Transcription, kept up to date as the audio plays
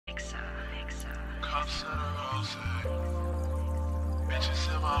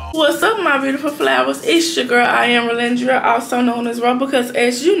What's up, my beautiful flowers? It's your girl, I am Relendria, also known as Ro, because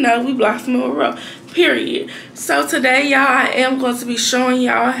as you know, we blossoming with Ro, period. So today, y'all, I am going to be showing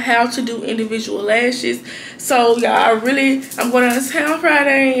y'all how to do individual lashes. So y'all, I'm going out of town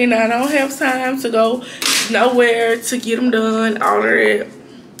Friday and I don't have time to go nowhere to get them done, all of that.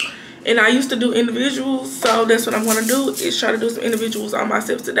 And I used to do individuals, so that's what I'm going to do, is try to do some individuals on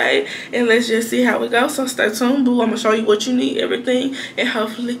myself today. And let's just see how it goes. So stay tuned, boo. I'm going to show you what you need, everything. And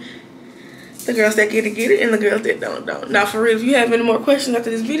hopefully, the girls that get it, and the girls that don't. Now, for real, if you have any more questions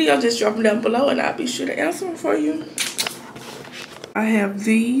after this video, just drop them down below, and I'll be sure to answer them for you. I have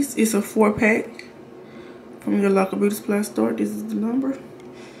these. It's a 4-pack from your local beauty supply store. This is the number.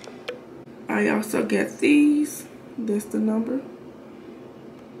 I also got these. That's the number.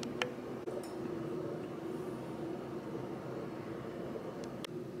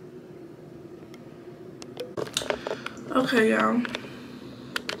 Okay, y'all.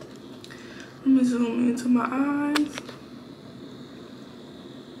 Let me zoom into my eyes.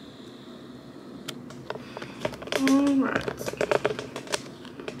 Alright.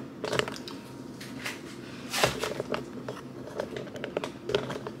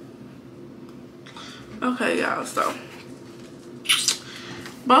 Okay, y'all, so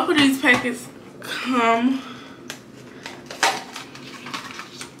both of these packets come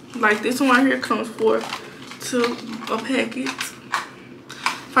like this one right here comes for a packet.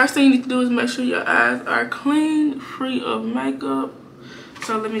 First thing you need to do is make sure your eyes are clean, free of makeup.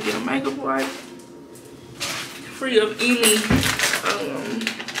 So let me get a makeup wipe, free of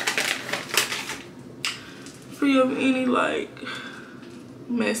any like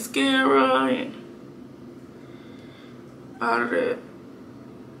mascara and all of that.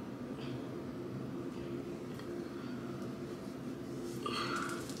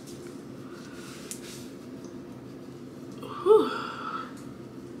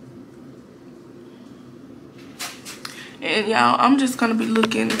 And y'all, I'm just gonna be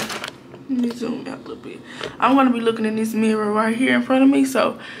looking, let me zoom out a little bit. I'm gonna be looking in this mirror right here in front of me,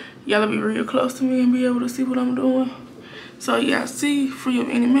 so y'all be real close to me and be able to see what I'm doing. So y'all see, free of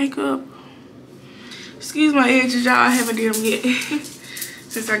any makeup. Excuse my edges, y'all, I haven't did them yet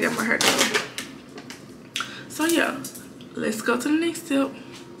since I got my hair done. So yeah, let's go to the next step.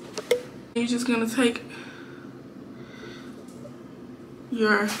 You're just gonna take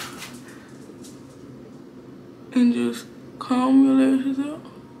your, and just comb your lashes out.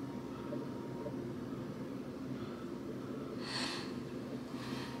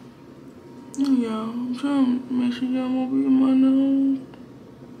 Y'all, I'm trying to make sure y'all won't be in my nose.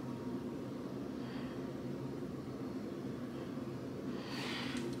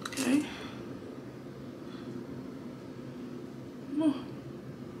 Okay.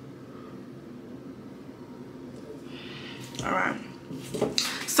 Alright.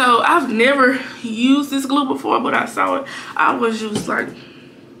 So I've never used this glue before, but I saw it. I was just like,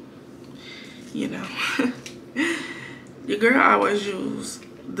 you know, your girl always use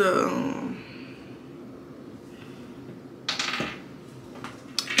the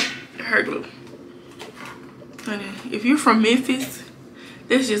hair glue. Honey, if you're from Memphis,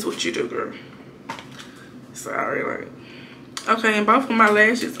 that's just what you do, girl. Sorry, like. Okay, and both of my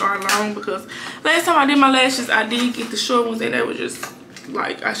lashes are long because last time I did my lashes, I did get the short ones and they were just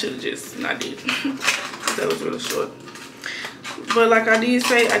like, I should have just not did. That was really short. But like I did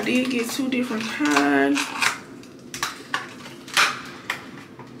say, I did get 2 different kinds.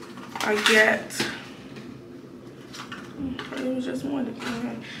 I got, it was just one.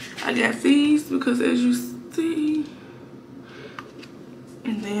 I got these because as you see,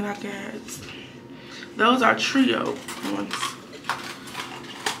 and then I got, those are trio ones.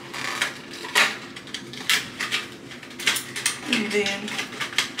 And then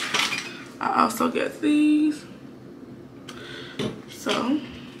I also got these. So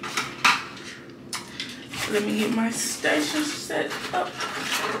let me get my station set up.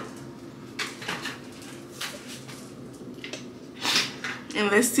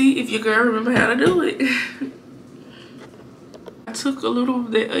 And let's see if your girl remember how to do it. I took a little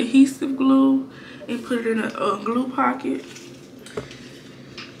of that adhesive glue and put it in a glue pocket.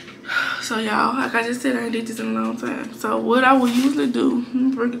 So y'all, like I just said, I ain't did this in a long time. So what I would usually do, let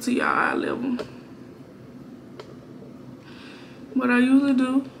me bring it to y'all eye level. What I usually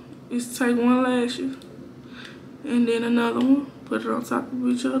do is take one lash and then another one, put it on top of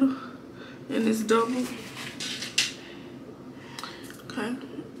each other, and it's double. Okay,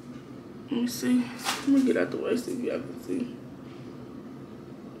 let me see. Let me get out the way so y'all can see.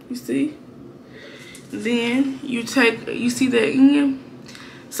 You see? Then you take, you see that end?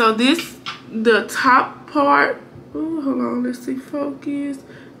 So this, the top part, oh, hold on, let's see, focus.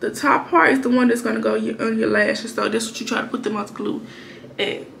 the top part is the one that's gonna go on your lashes. So that's what you try to put the most glue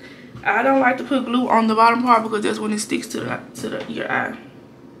at. I don't like to put glue on the bottom part because that's when it sticks to your eye.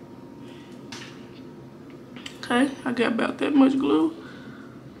 Okay, I got about that much glue.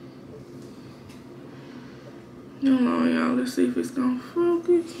 Hold on, y'all. Let's see if it's gonna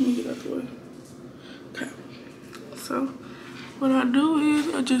focus. Let me get out the way. Okay. So what I do is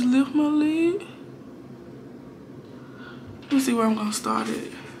I just lift my lid. Let me see where I'm gonna start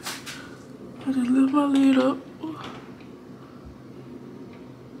at. I just lift my lid up.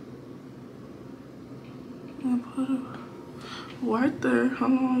 And put it right there.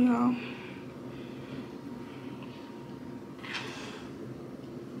 Hold on, y'all.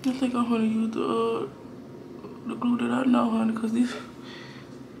 I think I'm gonna use the glue that I know, honey, cause this.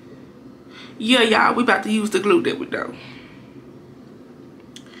 Yeah, y'all, we about to use the glue that we know.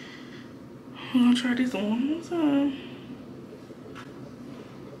 I'm gonna try this one more time.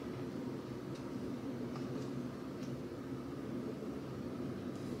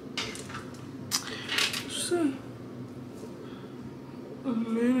 See.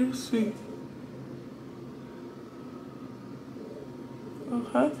 Let's see.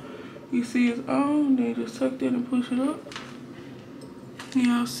 Okay. You see it's on, then just tuck that and push it up.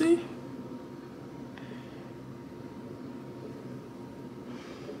 Y'all see?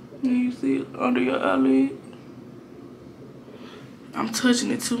 And you see it under your eyelid. I'm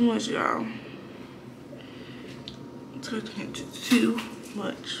touching it too much, y'all. I'm touching it too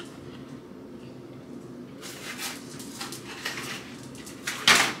much.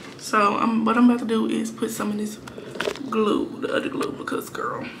 So what I'm about to do is put some of this glue, the other glue, because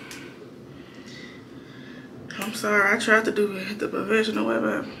girl, I'm sorry, I tried to do it the professional way,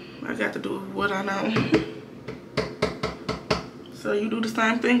 but I got to do what I know. So you do the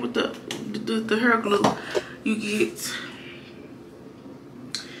same thing with the hair glue. You get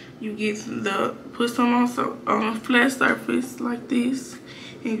put some on a flat surface like this,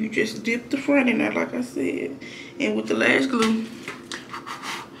 and you just dip the front in there, like I said. And with the lash glue,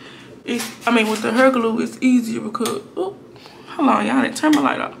 with the hair glue, it's easier because, oh, hold on, y'all, didn't turn my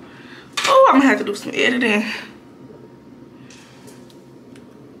light off. Oh, I'm gonna have to do some editing.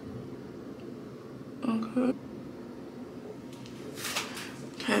 Okay.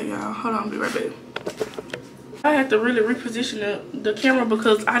 Okay, y'all, hold on, I'll be right back. I have to really reposition the camera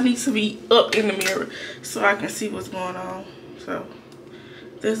because I need to be up in the mirror so I can see what's going on. So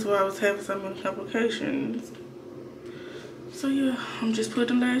that's why I was having so many complications. So yeah, I'm just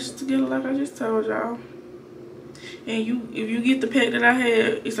putting the lashes together like I just told y'all. And if you get the pack that I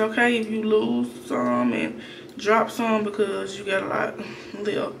had, it's okay if you lose some and drop some because you got a lot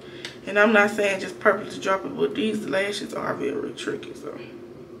left. And I'm not saying just purposely drop it, but these lashes are very tricky, so.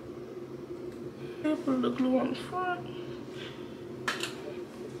 I put the glue on the front.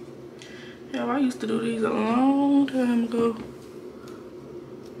 Yeah, I used to do these a long time ago.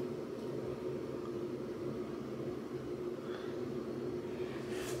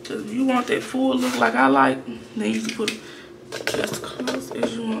 Cause if you want that full look like I like, then you can put it as close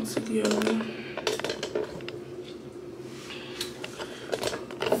as you want together.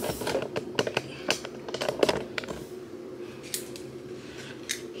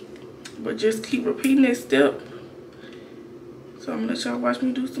 But just keep repeating that step. So I'm gonna let y'all watch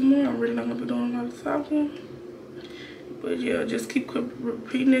me do some more. I'm really not gonna be doing a lot of talking. But yeah, just keep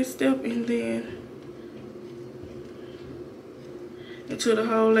repeating that step, and then until the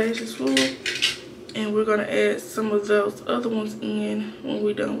whole lash is full. And we're gonna add some of those other ones in when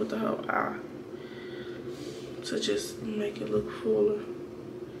we're done with the whole eye, to just make it look fuller.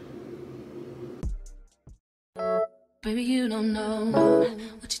 Baby, you don't know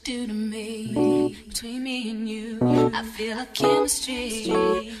what you do to me. Between me and you, I feel like chemistry.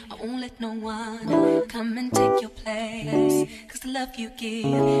 I won't let no one come and take your place. Cause the love you give,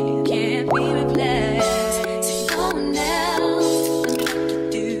 you can't be replaced. See, no one else can do like you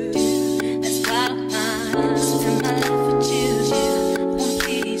do. That's why I spend my life with you. I wanna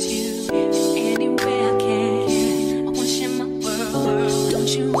please you in any way I can. I wanna share my world, don't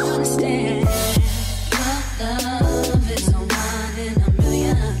you understand? Your love is a one in a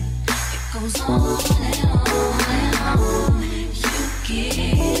million. It goes on and on and on. You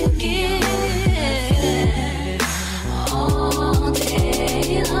give it all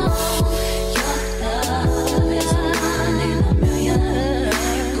day long. Your love is a one in a million.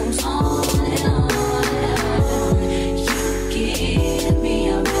 It goes on and on and on. You give me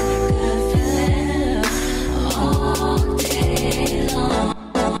a really good feeling all day long.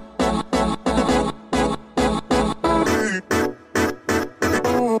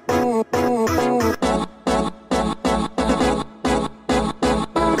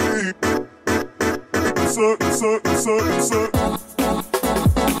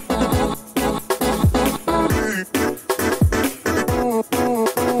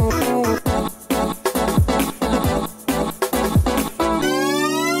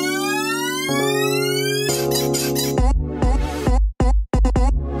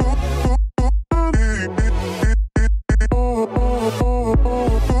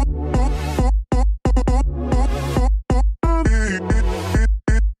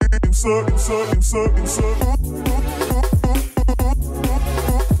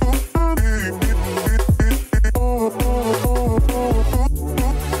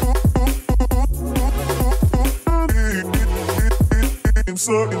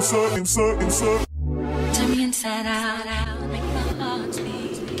 Turn me inside out, make my heart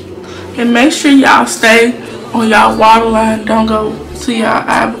beat. And make sure y'all stay on y'all waterline. Don't go to y'all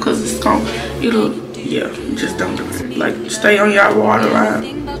eye because it's yeah, just don't do it. Like, stay on y'all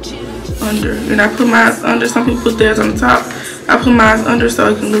waterline under. And I put mine under. Some people put theirs on the top. I put mine under so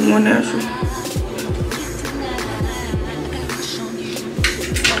it can look more natural.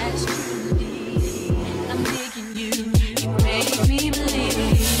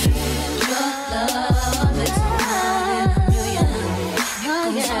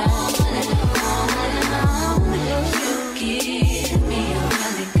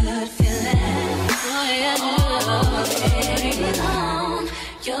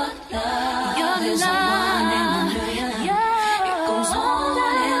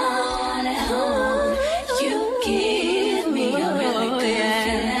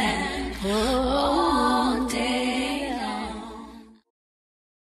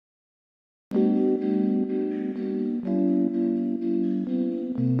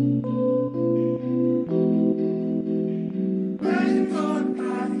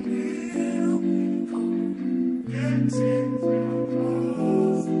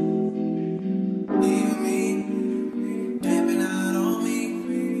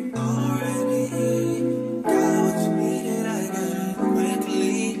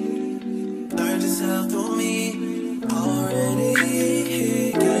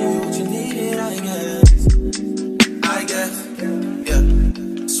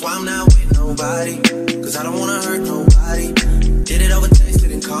 Cause I don't wanna hurt nobody. Did it over text,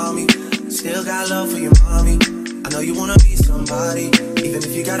 didn't call me. Still got love for your mommy. I know you wanna be somebody, even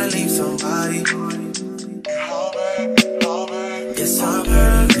if you gotta leave somebody. Yes, I'm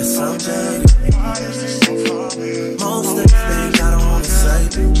hurt, yes, I'm jaded. Most of the things I don't wanna say.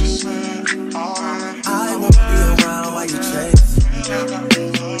 I won't be around while you chase.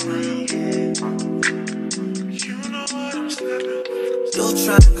 You'll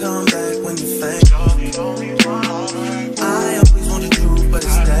try to come back when you faint. I always want the truth, but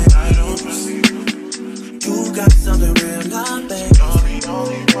it's dangerous. You got something real, not bad.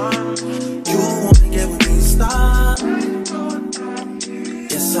 You wanna get with me, stop.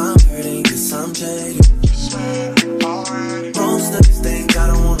 Yes, I'm hurting, yes, I'm jaded. Most of these things I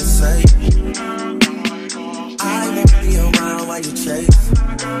don't wanna say. I won't be around while you chase.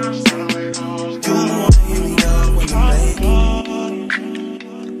 You wanna hear me up when you make it.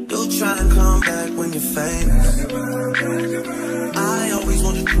 You'll try and come back when you're famous. I always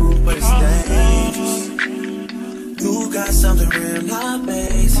want the truth, but it's dangerous. You got something real, not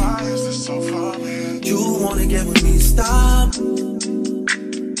basic. You wanna get with me, stop.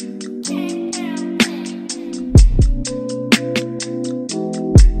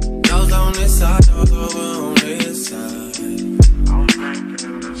 Those on this side, those over on this side.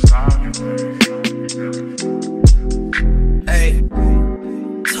 Hey,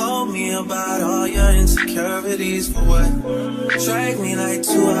 told me about all your insecurities for what? Drag me like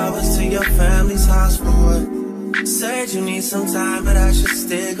 2 hours to your family's house for what? Said you need some time, but I should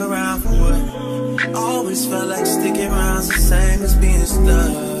stick around for what? Always felt like sticking around's the same as being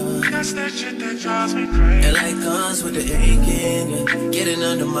stuck. That's that shit that drives me crazy. And like guns with the aching, yeah, getting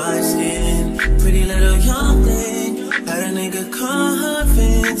under my skin. Pretty little young thing, had a nigga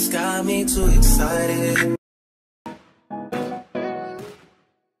convinced, got me too excited.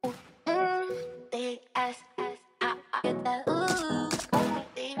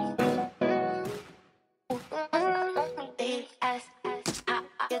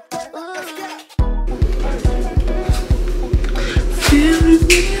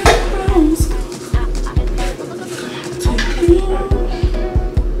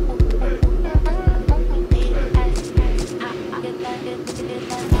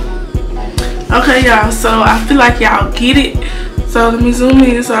 Okay, y'all, so I feel like y'all get it. So let me zoom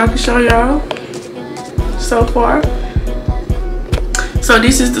in so I can show y'all so far. So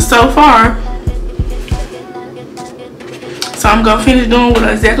this is the so far. So I'm gonna finish doing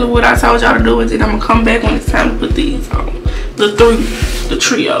exactly what I told y'all to do, and then I'm gonna come back when it's time to put these on. The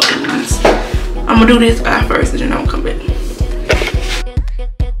trio ones. I'm gonna do this guy first, and then I'm gonna come back.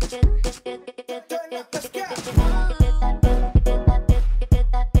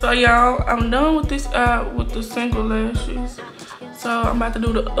 So y'all, I'm done with this eye with the single lashes. So I'm about to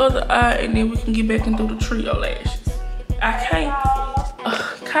do the other eye, and then we can get back and do the trio lashes. I can't.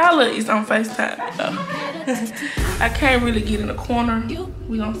 Kyla is on FaceTime though. I can't really get in the corner.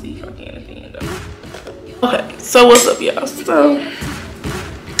 We gonna see if I can at the end though. Okay, so what's up, y'all? So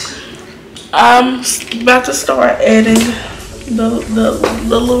I'm about to start adding the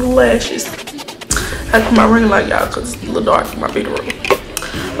little lashes. I put my ring light, y'all, cause it's a little dark in my big room.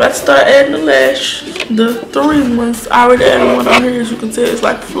 About to start adding the lash, the 3 ones. I already added one on here, as you can tell, it's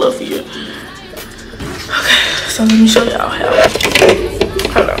like fluffier. Okay, so let me show y'all how.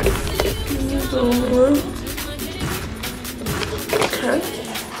 Hold on. Okay,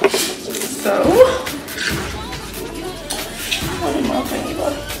 so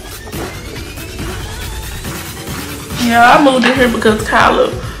yeah, I moved in here because Kyla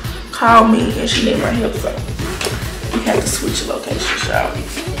called me and she needed my help, so we had to switch locations, y'all.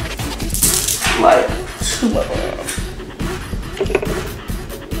 Like 2 of them.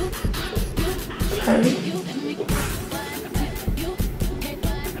 Okay.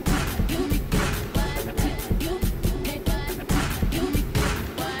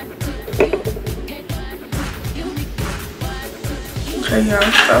 Okay,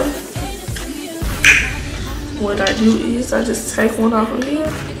 y'all, so what I do is I just take one off of here.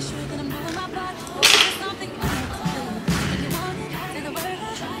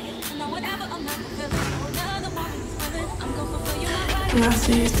 And I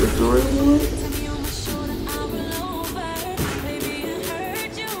see it's the 3 one.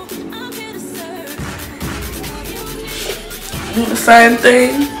 Do the same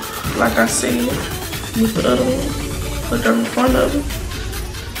thing, like I said, with the other one. Put them in front of it.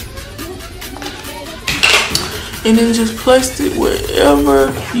 And then just place it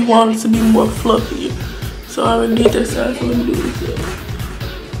wherever you want it to be more fluffy. So I already did that side, so let me do this side.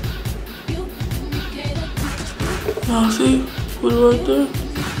 Y'all see? Put it right there.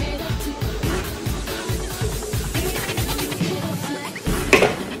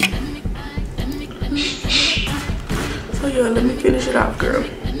 So yeah, let me finish it off, girl.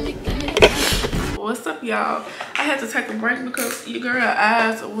 What's up, y'all? I had to take a break because your girl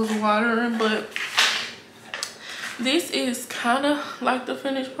eyes was watering, but this is kind of like the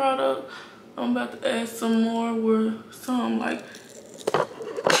finished product. I'm about to add some more where some like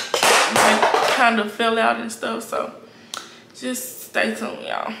kind of fell out and stuff, so just stay tuned,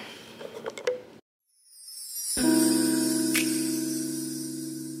 y'all.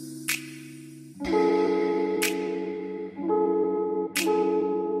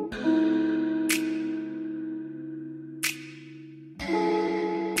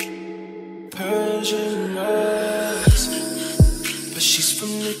 Persian eyes, but she's from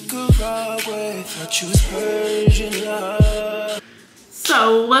Nicaragua. Thought you was Persian love.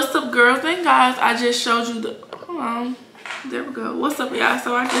 So what's up, girls and guys? I just showed you the there we go. What's up, y'all?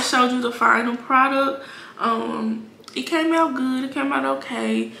 So I just showed you the final product. It came out good. It came out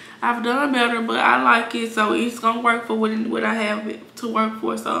okay. I've done better, but I like it, so it's gonna work for what I have it to work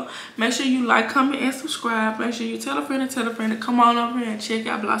for. So make sure you like, comment, and subscribe. Make sure you tell a friend to come on over here and check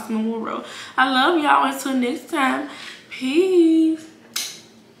out Blossom & Woodrow. I love y'all. Until next time, peace.